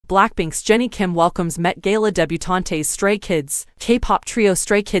Blackpink's Jennie Kim welcomes Met Gala debutantes Stray Kids. K-pop trio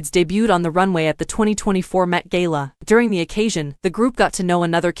Stray Kids debuted on the runway at the 2024 Met Gala. During the occasion, the group got to know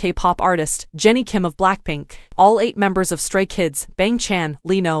another K-pop artist, Jennie Kim of Blackpink. All 8 members of Stray Kids, Bang Chan,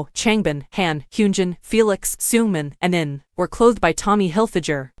 Lino, Changbin, Han, Hyunjin, Felix, Seungmin, and In, were clothed by Tommy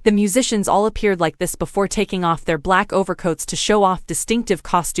Hilfiger. The musicians all appeared like this before taking off their black overcoats to show off distinctive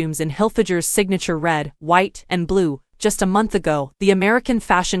costumes in Hilfiger's signature red, white, and blue. Just a month ago, the American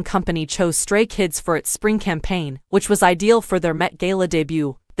fashion company chose Stray Kids for its spring campaign, which was ideal for their Met Gala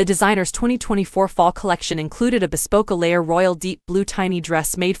debut. The designer's 2024 fall collection included a bespoke layer royal deep blue tiny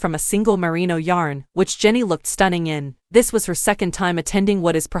dress made from a single merino yarn, which Jennie looked stunning in. This was her second time attending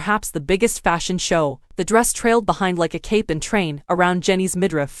what is perhaps the biggest fashion show. The dress trailed behind like a cape and train around Jennie's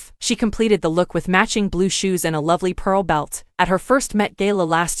midriff. She completed the look with matching blue shoes and a lovely pearl belt. At her first Met Gala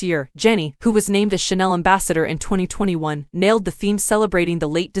last year, Jennie, who was named as Chanel ambassador in 2021, nailed the theme celebrating the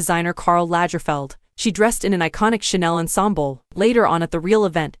late designer Karl Lagerfeld. She dressed in an iconic Chanel ensemble. Later on at the real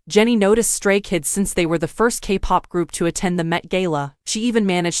event, Jennie noticed Stray Kids since they were the first K-pop group to attend the Met Gala. She even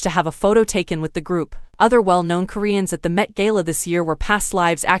managed to have a photo taken with the group. Other well-known Koreans at the Met Gala this year were Past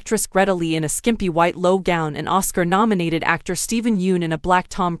Lives actress Greta Lee in a skimpy white low gown and Oscar-nominated actor Steven Yeun in a black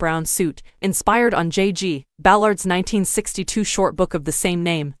Tom Brown suit. Inspired on J.G. Ballard's 1962 short book of the same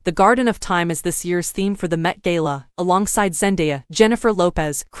name, The Garden of Time is this year's theme for the Met Gala. Alongside Zendaya, Jennifer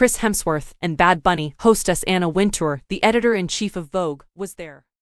Lopez, Chris Hemsworth, and Bad Bunny, hostess Anna Wintour, the editor-in-chief of Vogue, was there.